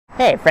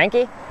Hey,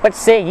 Frankie, what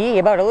say ye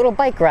about a little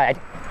bike ride?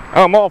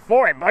 I'm all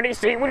for it, buddy.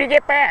 See you when you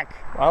get back.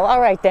 Well,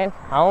 alright then.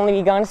 I'll only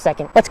be gone a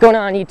second. What's going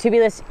on,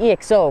 YouTubulous?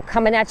 EXO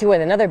coming at you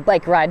with another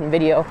bike riding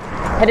video.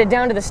 Headed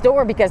down to the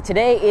store because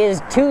today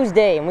is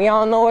Tuesday, and we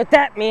all know what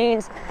that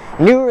means.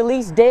 New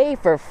release day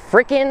for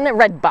frickin'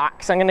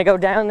 Redbox. I'm gonna go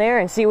down there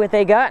and see what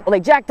they got. Well, they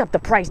jacked up the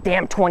price,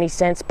 damn 20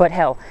 cents, but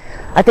hell,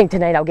 I think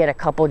tonight I'll get a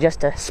couple just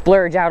to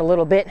splurge out a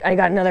little bit. I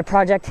got another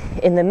project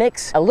in the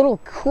mix, a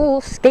little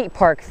cool skate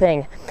park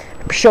thing.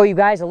 Show you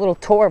guys a little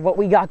tour of what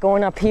we got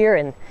going up here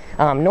in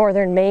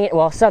northern Maine,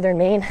 well, southern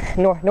Maine,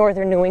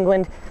 northern New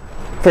England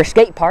for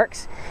skate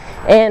parks.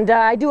 And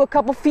I do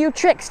a few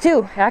tricks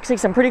too, actually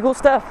some pretty cool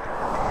stuff.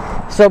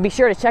 So be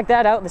sure to check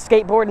that out, the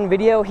skateboarding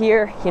video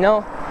here, you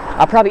know.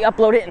 I'll probably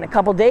upload it in a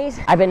couple days.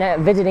 I've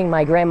been visiting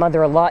my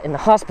grandmother a lot in the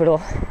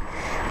hospital,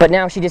 but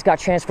now she just got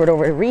transferred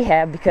over to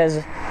rehab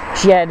because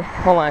she had,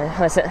 hold on,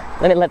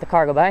 let me let the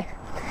car go by.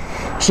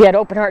 She had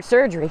open heart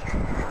surgery.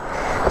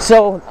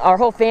 So our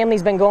whole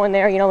family's been going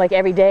there, you know, like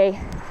every day.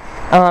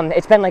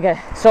 It's been like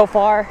so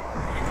far,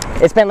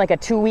 it's been like a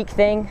 2-week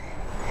thing.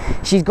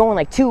 She's going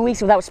like 2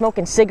 weeks without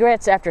smoking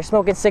cigarettes after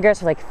smoking cigarettes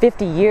for like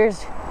 50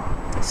 years.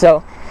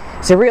 So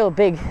it's a real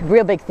big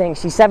thing.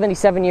 She's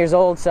 77 years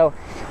old, so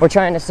we're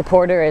trying to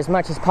support her as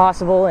much as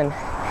possible and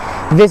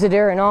visit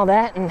her and all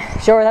that and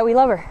show her that we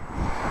love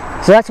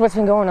her. So that's what's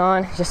been going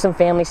on, just some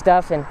family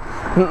stuff and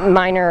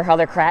minor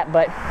other crap,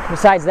 but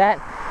besides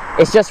that,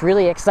 it's just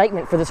really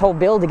excitement for this whole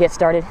build to get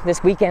started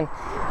this weekend.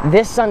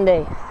 This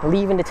Sunday,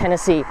 leaving to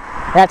Tennessee.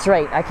 That's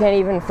right, I can't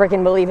even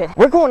freaking believe it.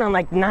 We're going on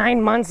like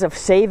 9 months of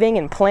saving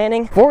and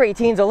planning.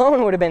 418s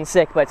alone would have been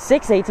sick, but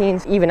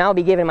 618s, even I'll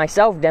be giving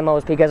myself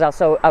demos because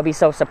I'll be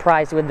so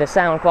surprised with the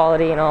sound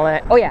quality and all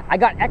that. Oh yeah, I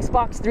got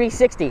Xbox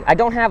 360. I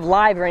don't have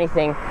live or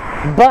anything,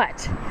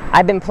 but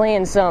I've been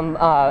playing some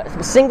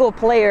single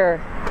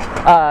player,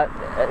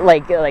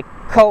 like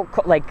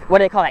what do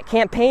they call that,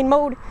 campaign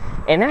mode?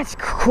 And that's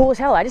cool as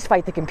hell. I just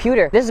fight the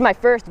computer. This is my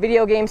first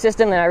video game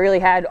system that I really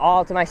had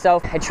all to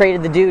myself. I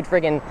traded the dude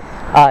friggin'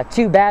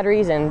 2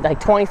 batteries and like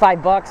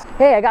 25 bucks.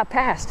 Hey, I got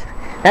passed.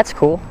 That's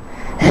cool.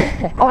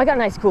 Oh, I got a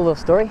nice cool little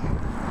story.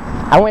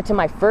 I went to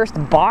my first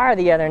bar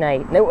the other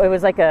night. It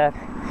was like a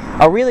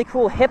really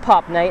cool hip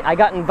hop night. I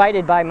got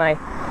invited by my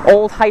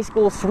old high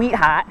school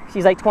sweetheart.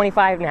 She's like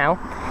 25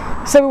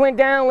 now. So we went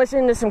down,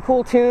 listened to some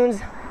cool tunes.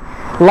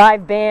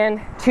 Live band,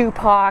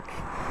 Tupac,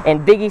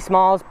 and Biggie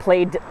Smalls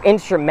played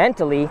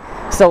instrumentally,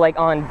 so like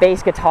on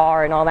bass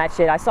guitar and all that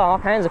shit. I saw all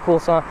kinds of cool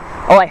songs.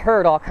 Oh, I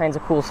heard all kinds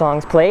of cool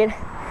songs played.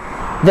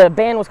 The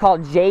band was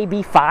called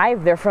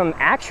JB5. They're from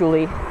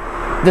actually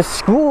the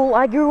school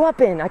I grew up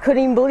in. I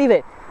couldn't even believe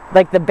it.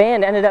 Like the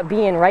band ended up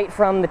being right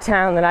from the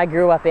town that I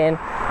grew up in,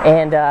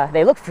 and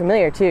they look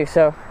familiar too,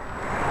 so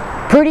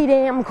pretty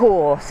damn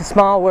cool. It's a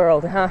small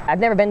world, huh? I've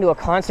never been to a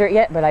concert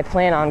yet, but I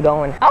plan on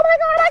going. Oh my god,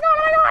 oh my god,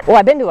 oh my god! Well,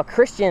 I've been to a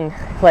Christian,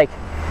 like,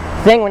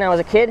 thing when I was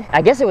a kid.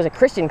 I guess it was a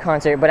Christian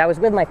concert, but I was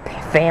with my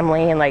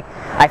family and like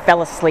I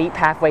fell asleep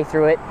halfway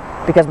through it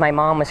because my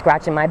mom was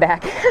scratching my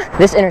back.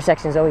 This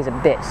intersection is always a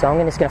bitch, so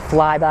I'm just gonna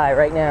fly by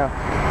right now.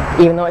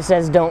 Even though it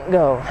says don't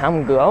go,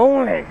 I'm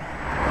going.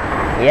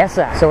 Yes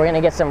sir. So we're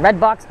gonna get some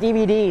Redbox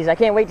DVDs. I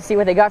can't wait to see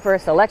what they got for a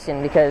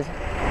selection because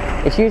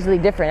it's usually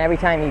different every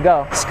time you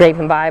go.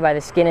 Scraping by the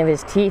skin of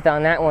his teeth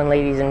on that one,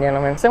 ladies and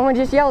gentlemen. Someone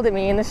just yelled at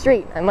me in the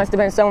street. It must have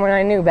been someone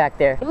I knew back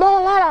there. La la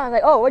la. I was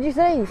like, oh, what'd you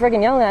say? You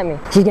freaking yelling at me.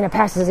 She's gonna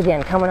pass this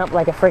again, coming up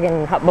like a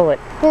friggin' hot bullet.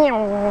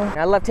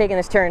 I love taking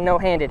this turn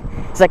no-handed.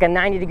 It's like a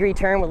 90-degree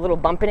turn with a little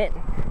bump in it.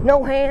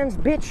 No hands,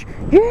 bitch.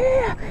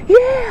 Yeah,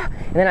 yeah.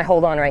 And then I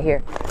hold on right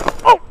here.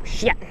 Oh,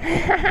 shit.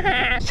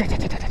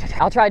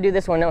 I'll try to do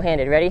this one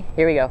no-handed. Ready?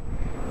 Here we go.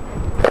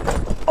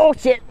 Oh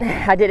shit,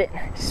 I did it.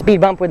 Speed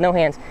bump with no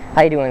hands.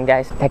 How you doing,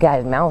 guys? That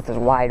guy's mouth is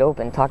wide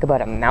open. Talk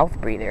about a mouth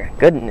breather.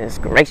 Goodness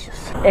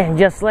gracious. And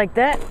just like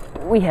that,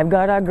 we have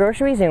got our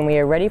groceries and we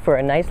are ready for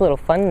a nice little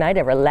fun night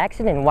of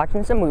relaxing and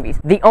watching some movies.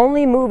 The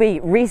only movie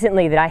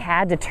recently that I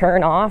had to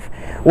turn off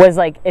was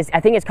like, I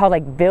think it's called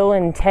like Bill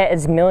and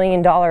Ted's $1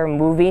 Million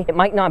Movie. It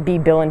might not be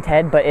Bill and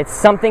Ted, but it's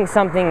something's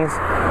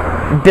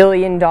 $1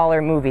 billion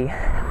movie.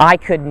 I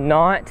could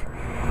not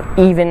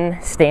even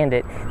stand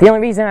it. The only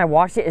reason I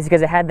watched it is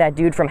because it had that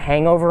dude from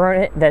Hangover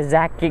on it, the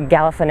Zach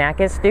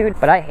Galifianakis dude,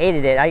 but I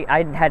hated it.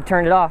 I had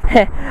turned it off.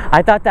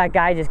 I thought that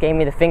guy just gave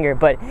me the finger,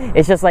 but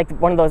it's just like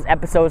one of those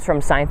episodes from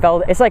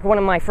Seinfeld. It's like one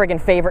of my friggin'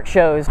 favorite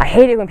shows. I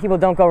hate it when people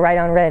don't go right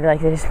on red,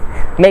 like they just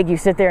make you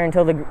sit there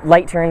until the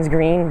light turns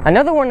green.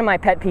 Another one of my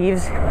pet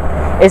peeves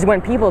is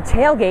when people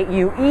tailgate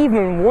you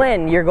even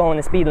when you're going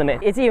the speed limit.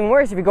 It's even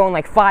worse if you're going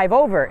like 5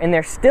 over and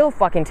they're still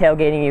fucking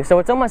tailgating you. So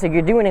it's almost like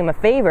you're doing them a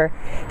favor.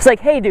 It's like,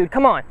 hey dude,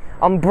 come on.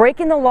 I'm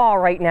breaking the law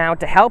right now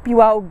to help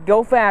you out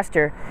go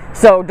faster.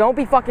 So don't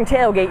be fucking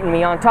tailgating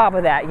me on top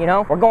of that, you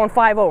know? We're going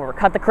 5 over,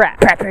 cut the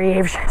crap.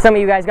 Some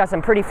of you guys got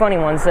some pretty funny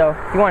ones, so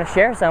if you want to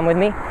share some with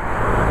me,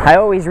 I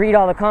always read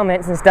all the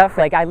comments and stuff.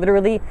 Like I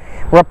literally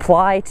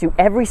reply to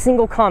every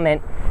single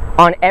comment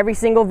on every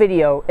single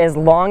video as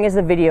long as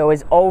the video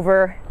is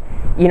over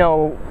you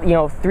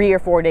know, 3 or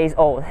 4 days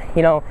old.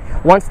 You know,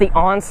 once the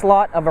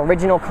onslaught of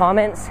original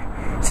comments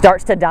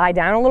starts to die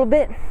down a little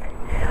bit,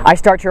 I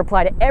start to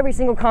reply to every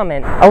single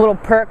comment. A little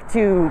perk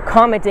to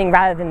commenting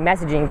rather than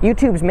messaging.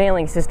 YouTube's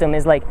mailing system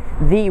is like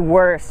the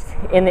worst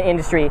in the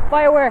industry.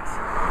 Fireworks!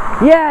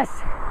 Yes!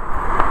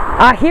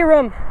 I hear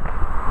them!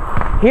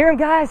 Hear them,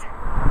 guys?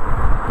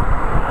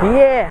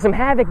 Yeah! Some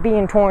havoc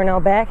being torn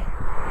out back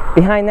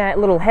behind that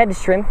little head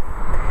trim.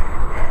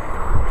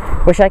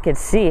 Wish I could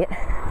see it,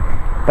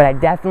 but I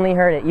definitely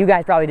heard it. You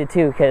guys probably did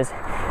too, because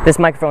this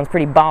microphone's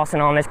pretty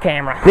bossing on this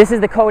camera. This is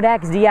the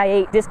Kodak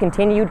ZI-8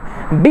 discontinued.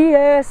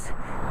 BS!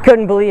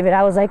 Couldn't believe it.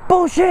 I was like,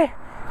 bullshit!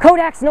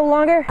 Kodak's no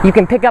longer. You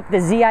can pick up the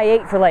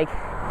ZI-8 for like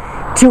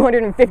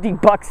 250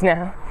 bucks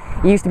now.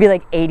 It used to be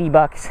like 80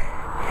 bucks.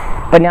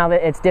 But now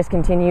that it's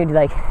discontinued,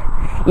 like,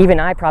 even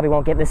I probably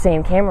won't get the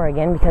same camera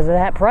again because of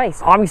that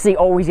price. Obviously,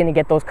 always gonna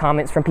get those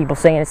comments from people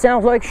saying it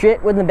sounds like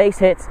shit when the bass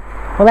hits.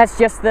 Well, that's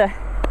just the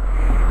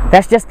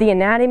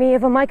anatomy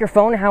of a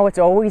microphone, how it's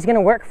always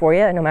gonna work for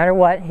you, no matter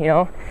what, you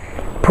know.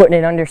 Putting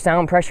it under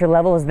sound pressure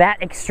level is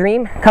that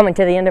extreme. Coming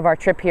to the end of our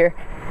trip here,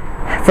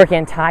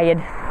 freaking tired.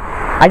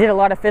 I did a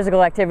lot of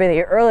physical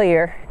activity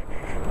earlier,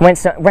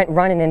 went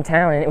running in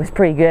town, and it was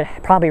pretty good.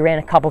 Probably ran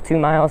a couple 2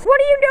 miles.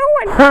 What are you doing?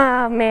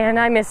 Ah, man,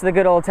 I miss the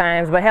good old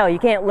times, but hell, you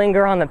can't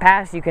linger on the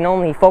past, you can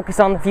only focus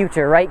on the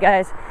future, right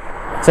guys?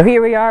 So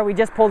here we are, we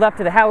just pulled up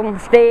to the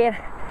homestead.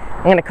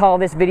 I'm gonna call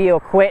this video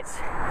quits,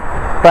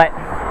 but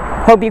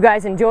hope you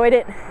guys enjoyed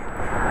it.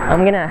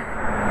 I'm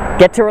gonna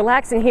get to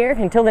relaxing here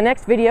until the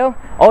next video.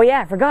 Oh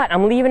yeah, I forgot,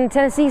 I'm leaving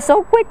Tennessee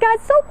so quick,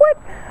 guys, so quick.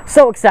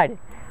 So excited.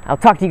 I'll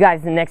talk to you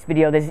guys in the next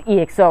video. This is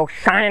EXO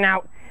shining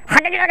out.